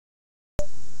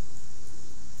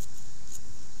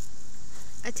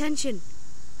Attention!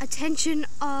 Attention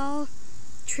all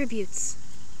tributes.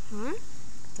 Huh?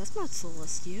 That's not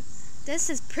Celestia. This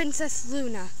is Princess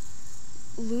Luna.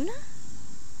 Luna?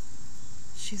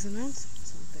 She's announcing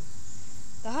something.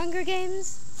 The Hunger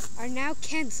Games are now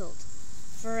cancelled.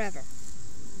 Forever.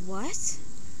 What?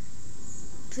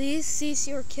 Please cease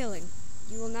your killing.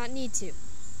 You will not need to.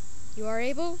 You are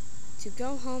able to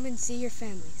go home and see your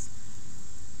families.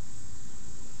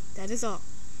 That is all.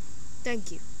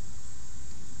 Thank you.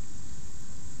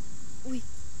 We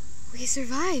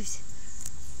survived.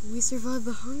 We survived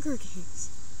the Hunger Games.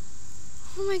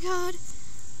 Oh my god.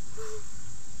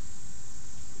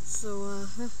 So,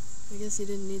 I guess you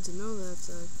didn't need to know that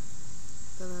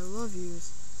I love you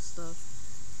stuff.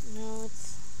 No,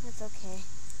 it's okay.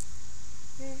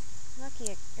 You're lucky.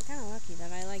 You're kind of lucky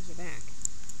that I like you back.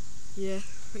 Yeah,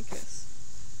 I guess.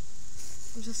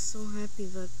 I'm just so happy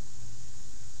that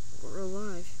we're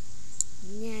alive.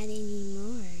 Not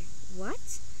anymore.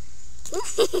 What?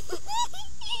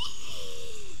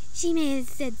 She may have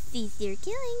said cease your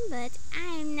killing, but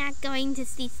I'm not going to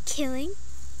cease killing.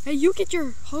 Hey, you get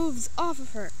your hooves off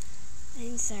of her.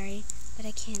 I'm sorry, but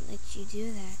I can't let you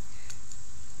do that.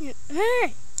 Yeah.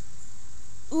 Hey!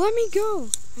 Let me go.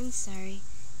 I'm sorry.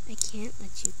 I can't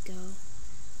let you go.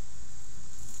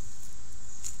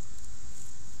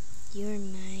 You're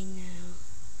mine now.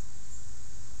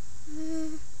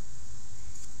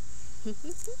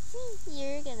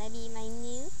 You're gonna be my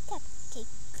new cupcake.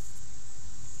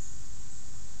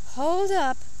 Hold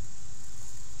up.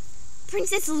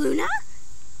 Princess Luna?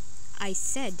 I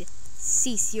said,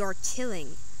 cease your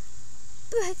killing.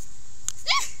 But...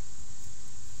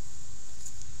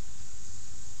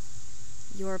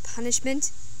 Your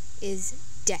punishment is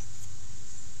death.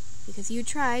 Because you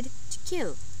tried to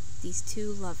kill these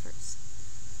two lovers.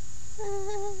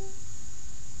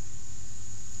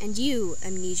 And you,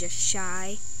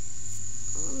 Amnesiashy.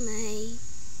 Oh my.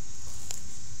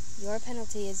 Your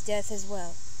penalty is death as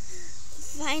well.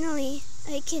 Finally,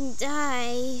 I can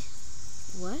die.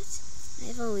 What?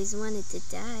 I've always wanted to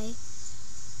die.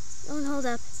 Don't hold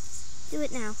up. Do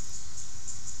it now.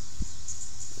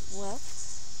 Well,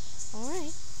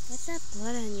 alright. What's that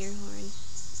blood on your horn?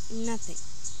 Nothing.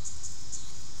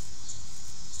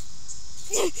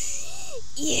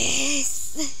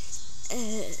 Yes!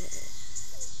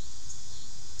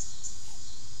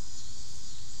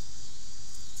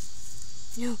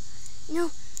 No.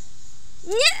 No!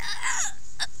 No!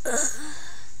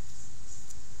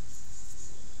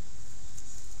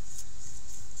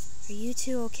 Are you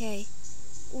two okay?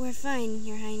 We're fine,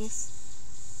 Your Highness.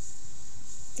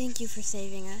 Thank you for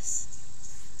saving us.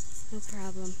 No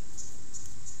problem.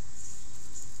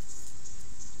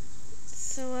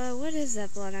 So, what is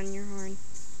that blood on your horn?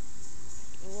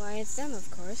 Why, it's them, of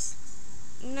course.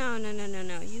 No.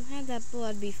 You had that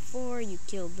blood before you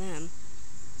killed them.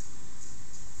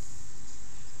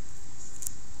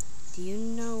 Do you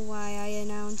know why I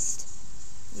announced?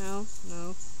 No.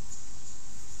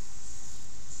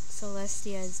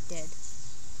 Celestia is dead.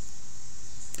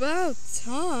 About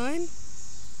time!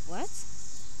 What?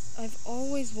 I've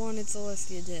always wanted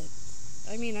Celestia dead.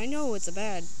 I mean, I know it's a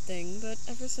bad thing, but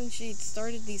ever since she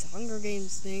started these Hunger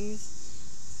Games things,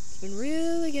 it's been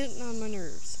really getting on my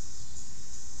nerves.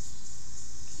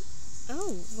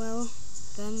 Oh, well,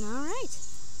 then alright.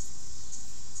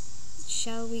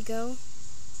 Shall we go?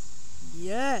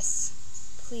 Yes!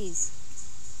 Please.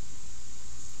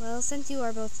 Well, since you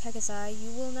are both Pegasi,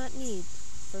 you will not need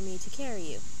for me to carry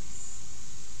you.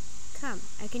 Come,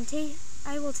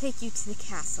 I will take you to the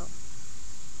castle,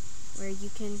 where you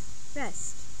can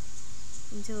rest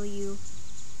until you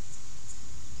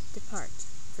depart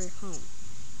for home.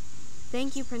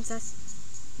 Thank you, Princess.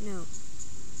 No,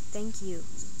 thank you.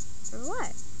 For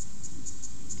what?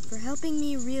 For helping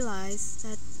me realize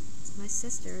that my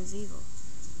sister is evil.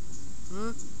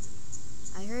 Huh?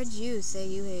 I heard you say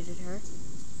you hated her.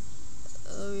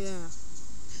 Oh, yeah.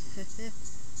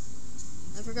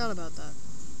 I forgot about that.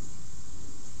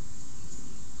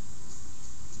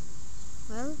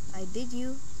 Well, I bid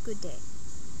you good day.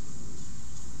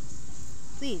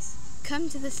 Please, come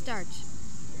to the start,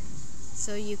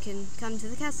 so you can come to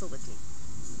the castle with me.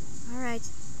 Alright.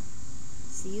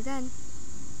 See you then.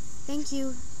 Thank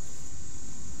you.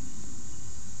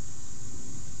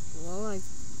 Well, I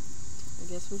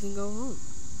guess we can go home.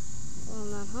 Well,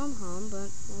 not home, but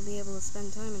we'll be able to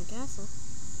spend time in the castle.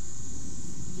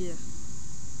 Yeah.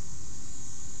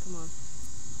 Come on.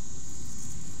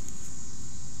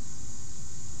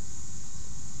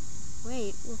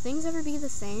 Wait, will things ever be the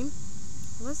same?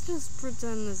 Let's just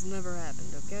pretend this never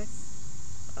happened, okay?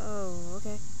 Oh,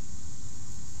 okay.